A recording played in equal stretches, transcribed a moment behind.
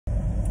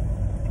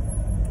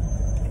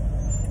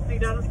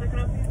got a second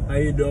up here? How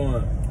you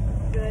doing?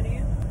 Good,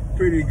 you?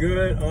 Pretty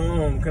good.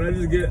 Can I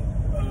just get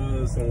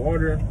some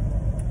water?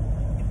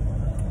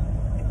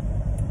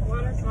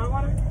 Water? Small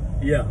water?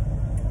 Yeah.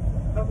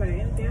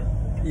 Okay, anything else?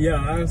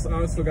 Yeah, I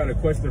also got a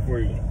question for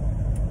you.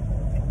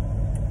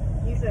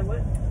 You said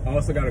what? I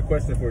also got a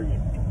question for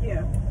you.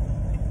 Yeah.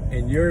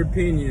 In your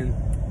opinion,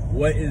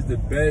 what is the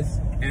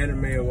best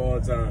anime of all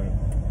time?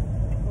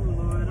 Oh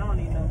Lord, I don't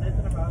even know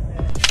nothing about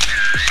that.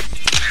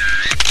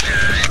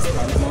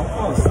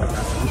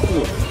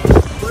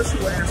 First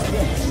you ask me,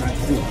 not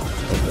you.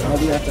 All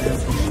we have to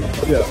ask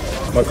you. Yeah,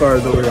 my car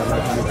is over here.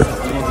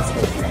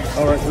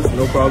 All right,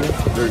 no problem.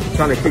 They're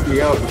trying to kick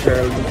me out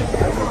apparently.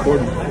 I'm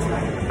recording.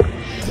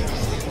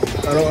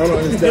 I don't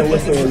understand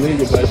what's so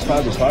illegal, but it's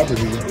private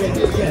property.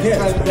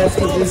 Yeah, that's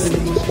what this is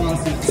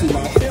responsive to.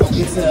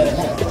 It's a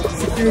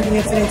security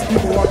incidents,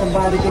 people walking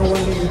by, they don't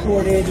want to be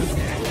recorded.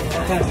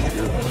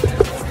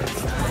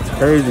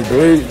 Crazy,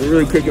 dude. They're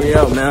really kicking me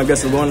out, man. I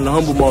guess I'm going to the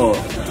Humble Mall.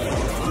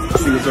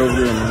 Let's see what's over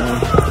there,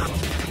 man.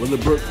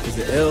 Willowbrook is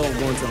the L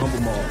going to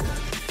Humble Mall.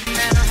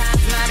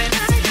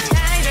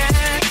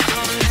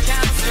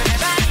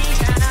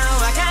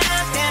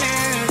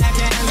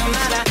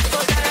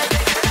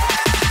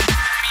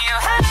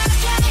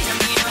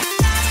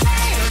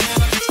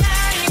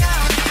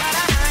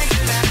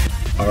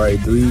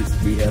 Alright, dudes,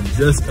 we have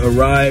just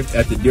arrived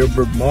at the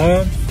Deerbrook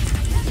Mall.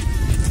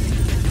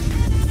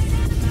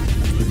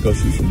 Let's go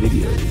shoot some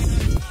videos.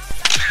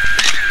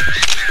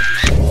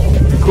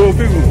 Cool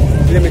people.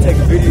 You let me take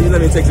a video, you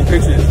let me take some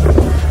pictures.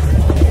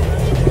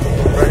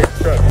 Right in the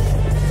truck.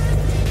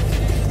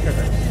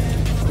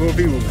 Cool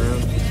people, man.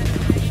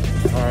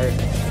 Alright.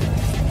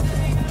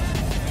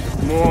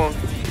 Come on.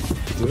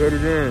 We're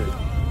headed in.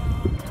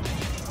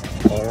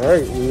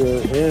 Alright, we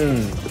are in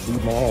the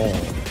mall.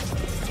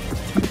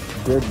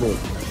 Deerbrook.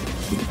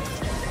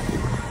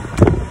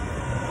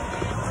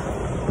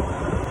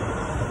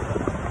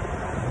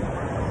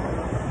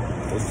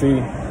 Let's see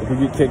if we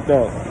get kicked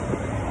out.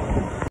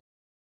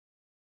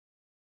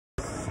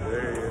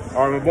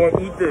 Alright, my boy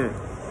Ethan.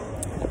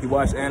 He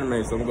watched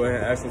anime, so I'm gonna go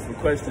ahead and ask him some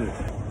questions.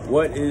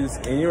 What is,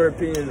 in your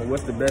opinion,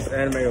 what's the best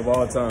anime of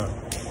all time?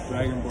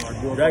 Dragon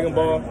Ball. Dragon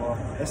Ball?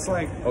 It's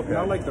like, okay.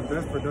 Not like the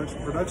best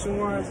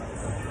production-wise.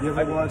 You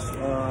ever watch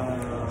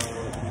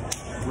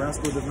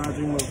Rascal Does Not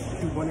Dream of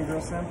Cute Bunny Girl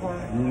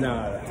Senpai?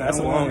 Nah, that's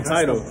a long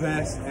title. That's the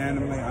best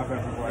anime I've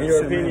ever watched. In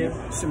your opinion?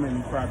 Shit made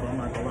me cry, but I'm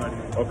not gonna lie to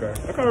you. Okay.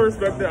 I kind of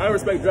respect that. I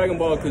respect Dragon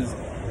Ball because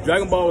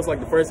Dragon Ball was like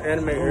the first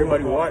anime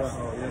everybody watched.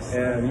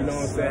 And you know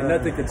what I'm saying?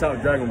 Nothing can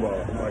top Dragon Ball.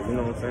 Like, you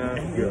know what I'm saying?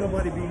 And ain't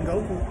nobody beating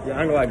Goku. Yeah,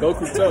 I ain't gonna lie,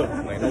 Goku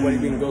tough. Like, nobody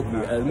beating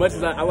Goku. As much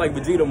as I like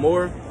Vegeta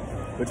more,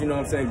 but you know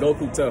what I'm saying?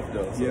 Goku tough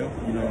though. So, Yeah.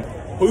 You know.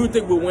 Who you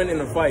think would win in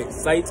a fight?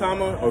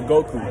 Saitama or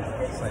Goku?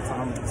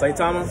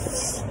 Saitama?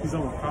 He's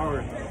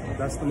overpowered.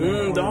 That's the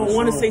don't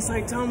want to say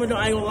Saitama though,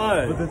 I ain't gonna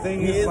lie. But the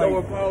thing he is like,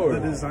 overpowered.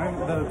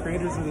 The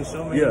creators of the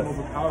show made him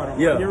overpowered.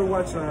 Yeah. You ever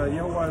watch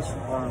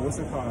what's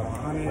it called?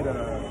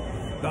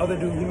 The other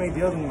dude, he made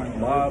the other one.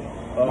 Mob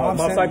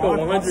Psycho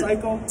 100. Mob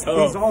Psycho.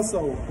 Tough. He's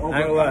also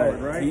overpowered,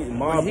 right?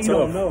 Mob he tough.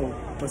 don't know,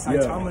 but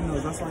Saitama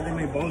knows. That's why they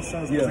made both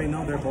shows, because they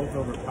know they're both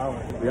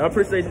overpowered. Yeah, I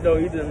appreciate you though,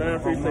 Ethan, man. I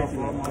appreciate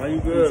you. How you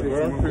good,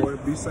 bro? Boy.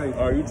 Be safe.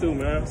 All right, you too,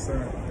 man. Yes, sir.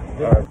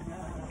 All right.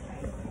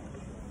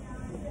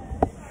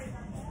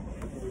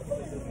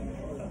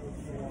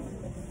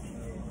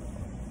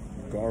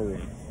 Gary,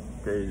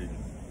 crazy.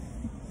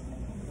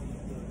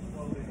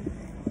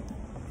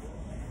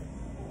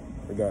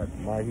 We got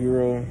My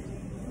Hero,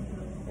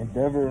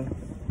 Endeavor.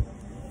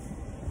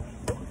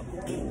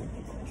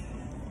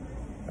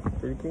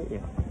 Pretty cool.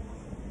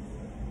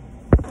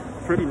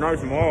 Pretty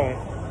nice mall.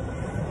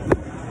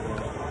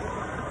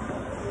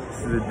 This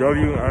is a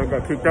W. I haven't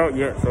got kicked out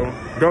yet, so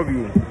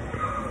W.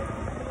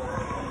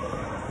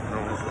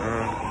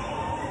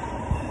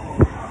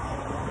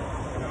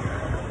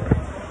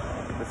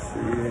 Let's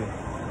see.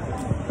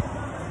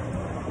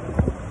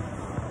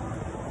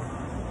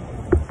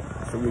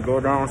 So we go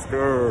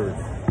downstairs.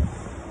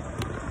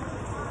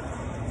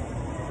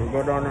 We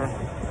go down there.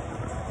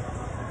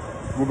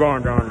 We're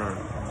going down there.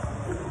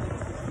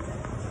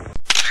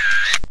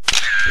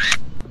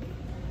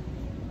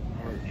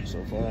 Alright,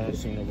 so far I haven't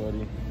seen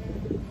nobody.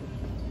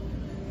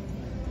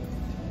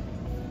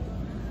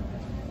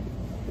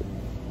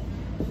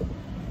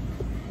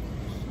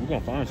 We're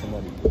gonna find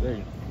somebody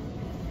today.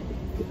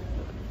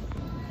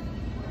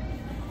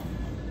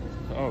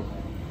 Oh.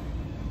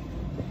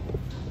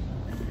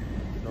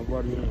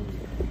 Nobody in.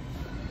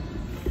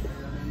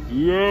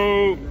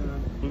 Yo!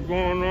 What's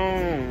going on,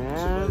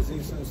 man?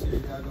 Zing some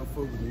shit, y'all gonna fuck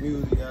with the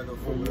music, y'all gonna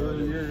fuck with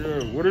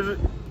Yeah. What is it?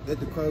 At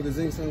the Kroger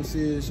Zing some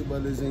shit, it's your boy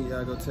Lil Zing,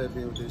 y'all gonna tap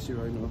in with that shit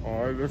right now.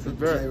 Alright, that's the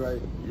Right.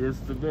 bet. Yes,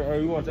 the bet. Hey,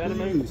 you watch anime?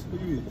 Who you is?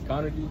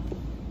 Carnegie?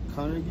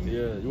 Carnegie?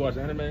 Yeah, you watch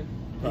anime?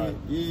 Yeah.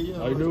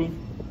 Oh, you do?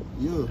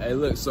 Yeah. Hey,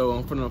 look, so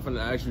I'm finna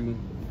ask you.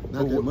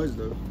 Not that much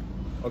though.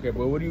 Okay,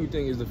 but what do you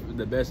think is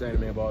the best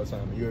anime of all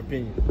time, in your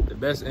opinion? The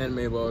best anime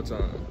of all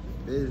time?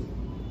 Yeah.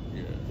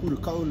 Who the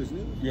coldest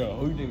nigga? Yeah,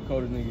 who you think the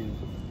coldest nigga is?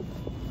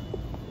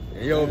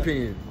 In your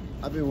opinion.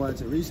 I've been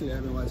watching recently.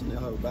 I've been watching that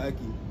whole Baki.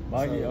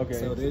 Baki, okay.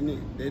 So that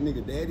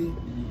nigga daddy,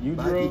 Yujiro?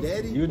 Baki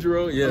daddy,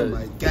 Yujiro, yeah. Oh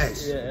my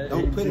gosh! Yeah,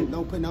 don't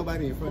put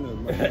nobody in front of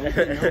him. Man. Don't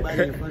put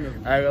nobody in front of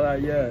him. I ain't gonna lie,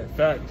 yeah,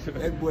 facts.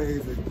 That boy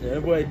is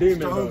that boy a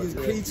demon strongest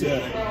though. creature.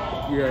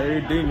 Yeah,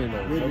 he's a demon though.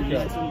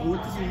 Okay.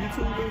 What is he,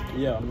 YouTuber?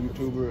 Yeah, I'm a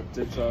YouTuber,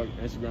 TikTok,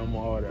 Instagram,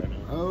 all that.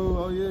 Man.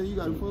 Oh yeah, you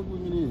gotta fuck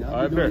with me then.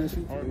 I bet.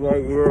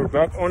 Like, we're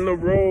back on the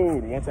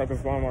road. Once I can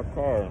find my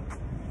car.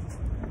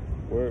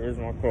 Where is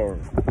my car?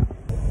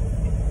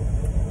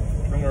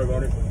 Don't worry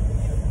about it.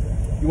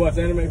 You watch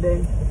anime,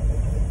 bro?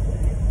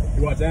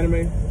 You watch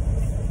anime?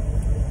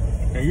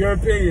 In your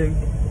opinion,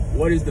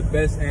 what is the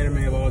best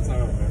anime of all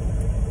time, man?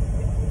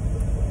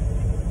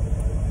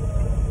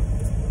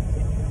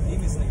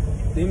 Demon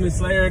Slayer. Demon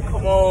Slayer,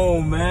 come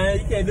on, man.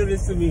 You can't do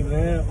this to me,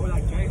 man. Or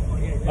like Dragon Ball,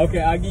 yeah.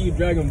 Okay, I'll give you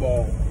Dragon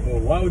Ball. Well,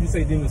 why would you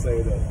say Demon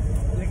Slayer, though?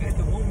 Like at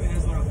the moment,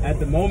 that's what I'm At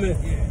the moment?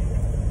 Yeah.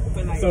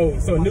 But like,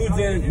 So new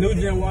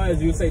gen wise,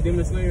 you would say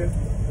Demon Slayer?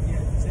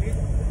 Yeah. Say it?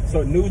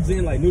 So new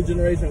gen, like new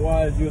generation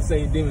wise, you would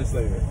say Demon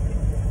Slayer?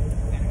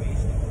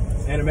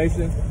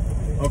 Animation?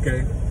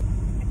 Okay.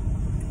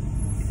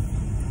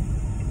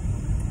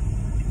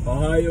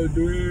 Ohio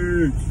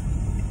dudes.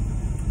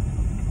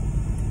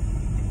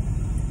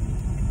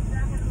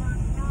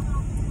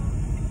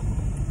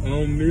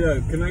 Yeah,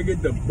 can I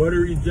get the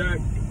buttery jack?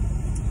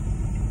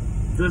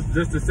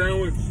 Just a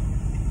sandwich?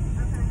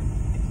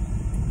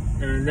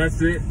 Okay. And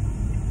that's it.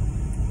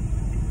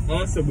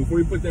 Also, before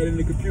you put that in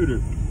the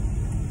computer,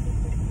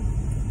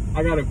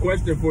 I got a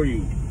question for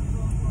you.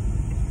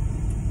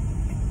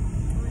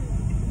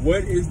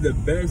 What is the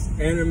best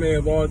anime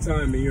of all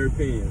time in your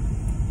opinion?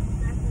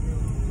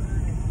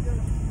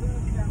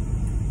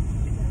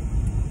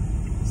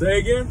 Say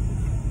again?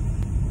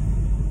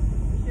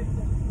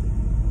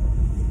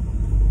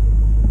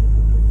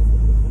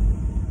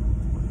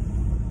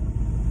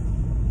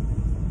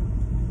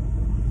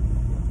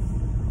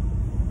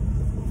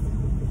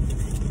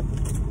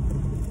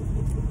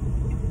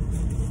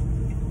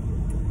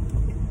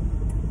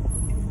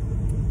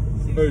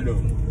 Hey, no.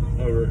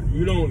 All right.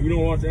 You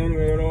don't watch anime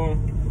at all?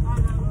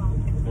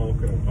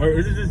 Okay. All right,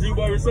 is it just you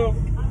by yourself?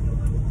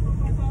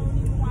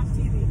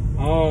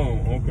 Oh,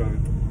 okay.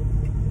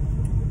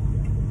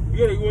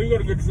 You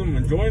gotta get some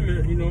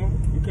enjoyment, you know.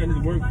 You can't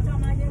just work.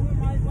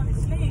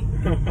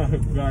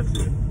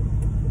 Gotcha.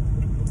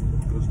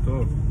 Good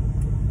stuff.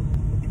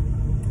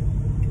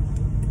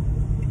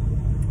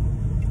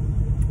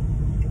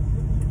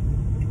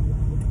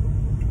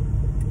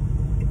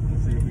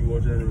 Let's see if you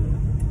watch anime.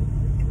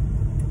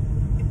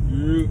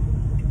 You.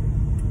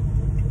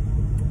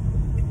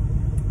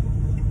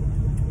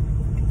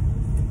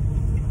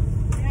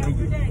 Thank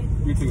you.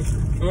 You too.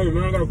 Hey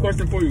man, I got a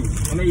question for you.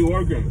 I know you're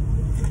working.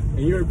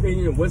 In your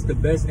opinion, what's the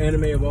best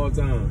anime of all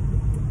time?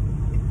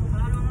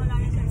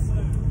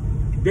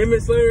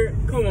 Demon Slayer?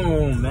 Come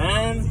on,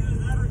 man.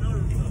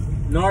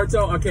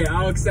 Naruto? Okay,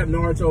 I'll accept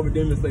Naruto over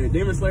Demon Slayer.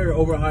 Demon Slayer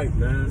overhyped,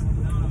 man.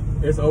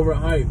 It's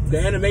overhyped. The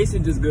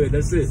animation just good.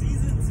 That's it.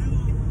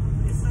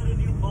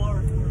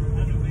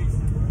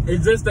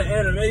 It's just the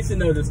animation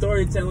though. The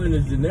storytelling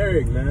is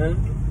generic, man.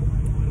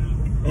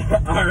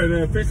 Alright,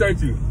 man. Appreciate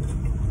you.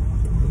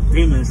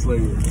 Demon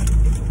Slayer.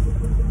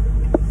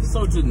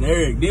 So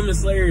generic. Demon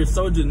Slayer is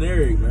so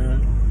generic,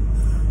 man.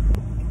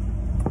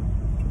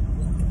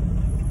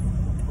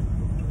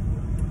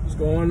 What's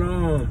going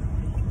on?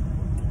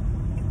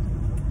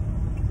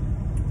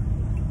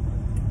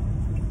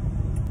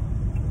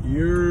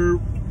 You're...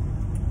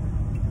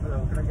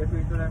 Hello, can I get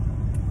you today?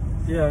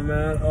 Yeah,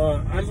 man.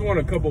 I just want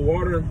a cup of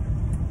water.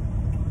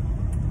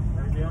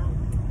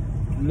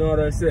 No,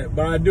 that's it.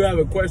 But I do have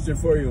a question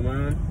for you,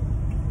 man.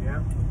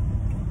 Yeah?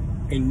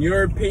 In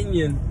your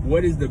opinion,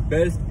 what is the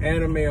best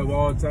anime of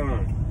all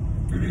time?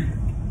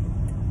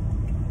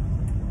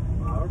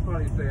 Well, I would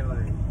probably say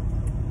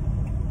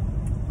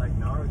like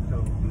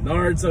Naruto.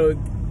 Naruto,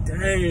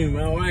 dang,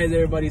 man, why is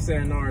everybody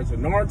saying Naruto?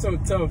 Naruto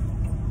tough,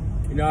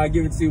 you know, I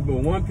give it to you,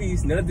 but One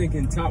Piece, nothing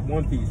can top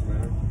One Piece,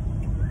 man.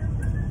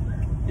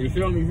 You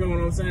feel me? You feel what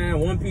I'm saying?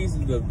 One Piece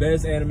is the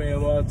best anime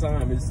of all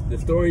time. The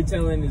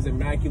storytelling is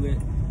immaculate.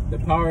 The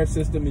power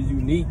system is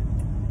unique.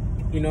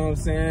 You know what I'm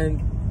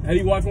saying? Have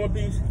you watched One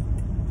Piece?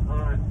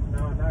 No,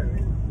 not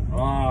really.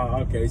 Ah,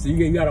 okay. So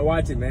you gotta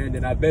watch it, man.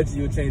 Then I bet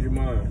you'll change your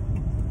mind.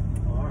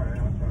 Alright,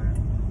 I'll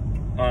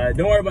try. Alright,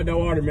 don't worry about that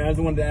water, man. I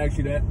just wanted to ask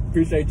you that.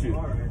 Appreciate you.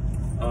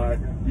 Alright,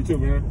 you too,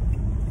 man.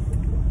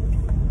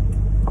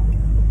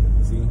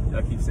 See,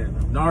 I keep saying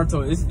that.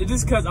 Naruto, it's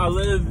just because I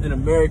live in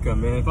America,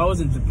 man. If I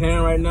was in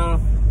Japan right now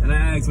and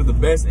I asked what the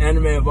best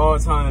anime of all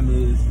time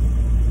is,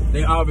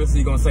 they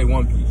obviously gonna say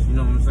One Piece. You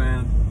know what I'm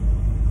saying?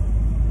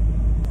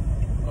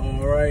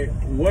 Alright,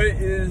 what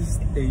is,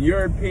 in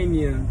your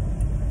opinion,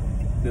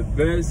 the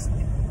best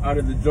out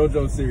of the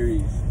JoJo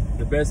series?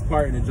 The best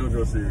part in the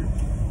JoJo series?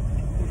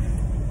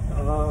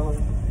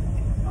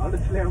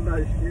 Honestly, I'm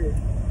not sure.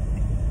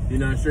 You're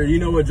not sure? You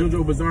know what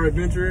JoJo Bizarre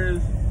Adventure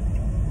is?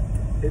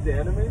 Is it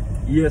anime?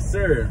 Yes,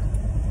 sir.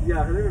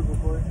 Yeah, I heard it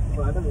before,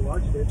 but I never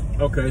watched it.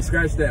 Okay,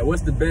 scratch that.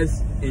 What's the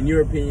best, in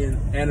your opinion,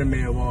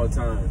 anime of all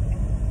time?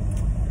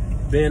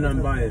 being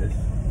unbiased,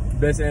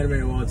 best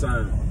anime of all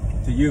time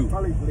to you?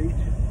 Probably Bleach.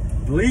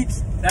 Bleach?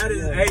 That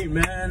is, hey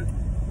man,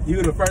 you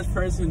were the first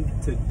person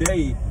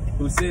today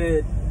who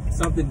said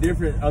something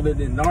different other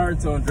than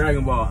Naruto and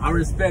Dragon Ball. I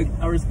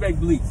respect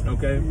Bleach,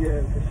 okay?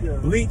 Yeah, for sure.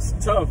 Bleach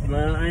tough,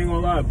 man. I ain't gonna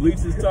lie. Bleach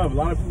is tough. A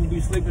lot of people be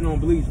sleeping on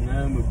Bleach,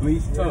 man, but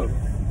Bleach tough.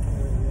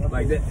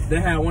 Like they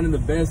had one of the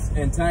best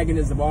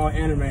antagonists of all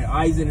anime,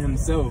 Aizen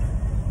himself.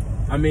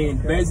 I mean,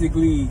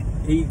 basically,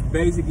 he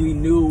basically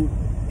knew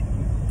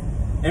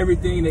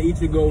everything that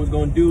Ichigo was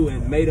gonna do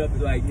and made up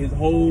like his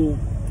whole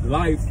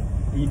life.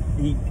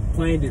 He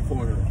planned it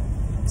for him.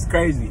 It's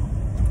crazy.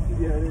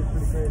 Yeah, it is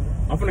pretty crazy.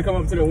 I'm gonna come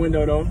up to the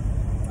window though.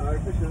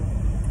 Alright, for sure.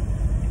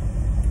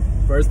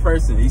 First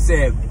person, he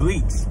said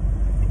Bleach.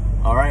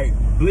 All right,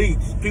 Bleach.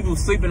 People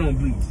sleeping on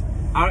Bleach.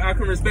 I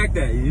can respect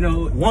that. You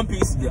know, One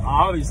Piece is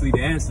obviously the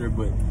answer,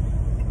 but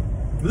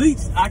Bleach,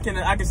 I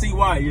can see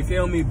why. You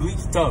feel me?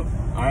 Bleach tough.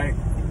 All right,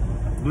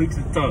 Bleach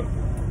is tough.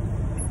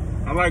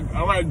 I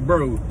like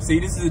bro. See,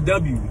 this is a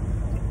W.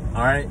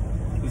 All right,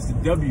 this is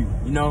a W.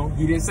 You know,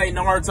 he didn't say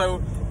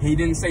Naruto. He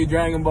didn't say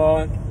Dragon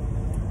Ball.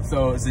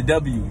 So it's a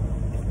W.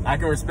 I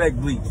can respect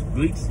Bleach.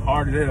 Bleach is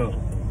hard as hell.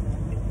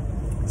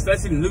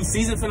 Especially the new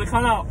season finna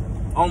come out.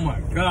 Oh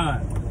my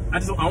God. I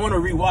want to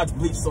rewatch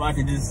Bleach so I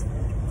can just,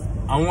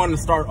 I want to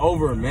start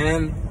over,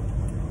 man.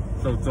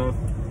 So tough.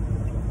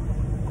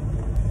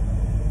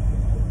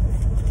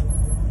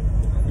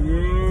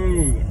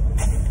 You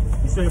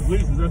said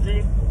Bleach, is that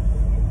you?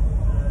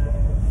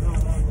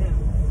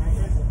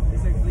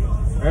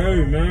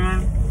 Hey,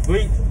 man.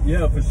 Bleach,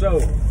 yeah, for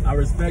sure. I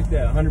respect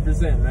that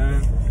 100%,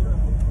 man.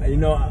 You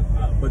know,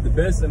 but the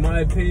best, in my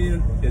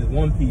opinion, is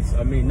One Piece.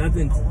 I mean,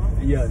 nothing,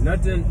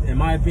 in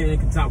my opinion,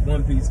 can top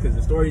One Piece because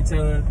the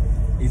storytelling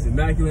is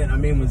immaculate. I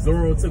mean, when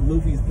Zoro took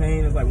Luffy's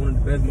pain, it's like one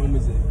of the best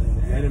moments in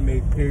the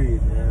anime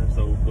period, man.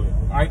 So, but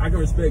I can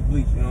respect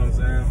Bleach, you know what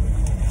I'm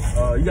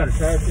saying? You got a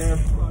trash can?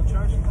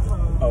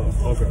 Oh,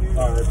 okay.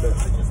 All right, that's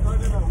I just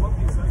started on One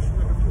Piece actually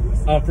like a few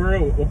weeks ago. Oh, for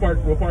real?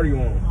 What part are you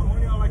on? I'm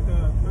only on like the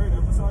 3rd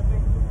episode, I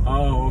think.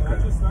 Oh, okay. I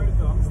just started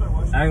though. I'm gonna start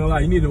watching. I ain't gonna lie,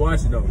 you need to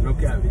watch it though. No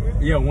cap.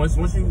 Yeah, once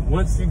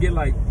you get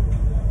like,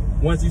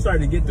 once you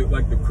start to get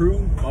the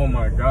crew, oh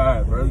my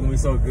God, bro, it's gonna be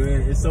so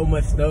good. It's so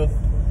much stuff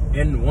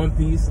in One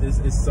Piece.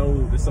 It's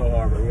so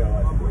hard, bro. You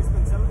gotta watch My boy's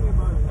been telling me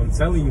about it. I'm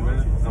telling you,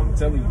 man. I'm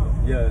telling you.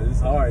 Yeah,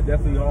 it's hard.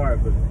 Definitely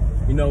hard, but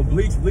you know,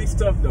 Bleach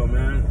tough though,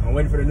 man. I'm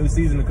waiting for the new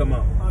season to come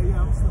out. Oh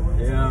yeah, I'm still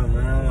waiting. Yeah,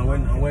 man.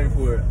 I'm waiting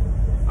for it.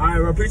 All right,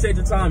 bro. Appreciate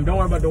your time. Don't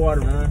worry about the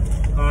water, man.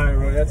 All right,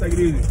 bro. Yeah, take it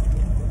easy.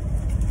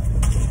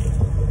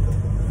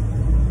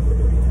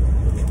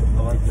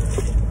 I like that.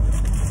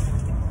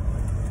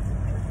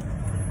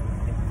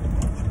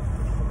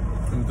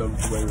 Let me throw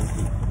this away real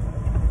quick.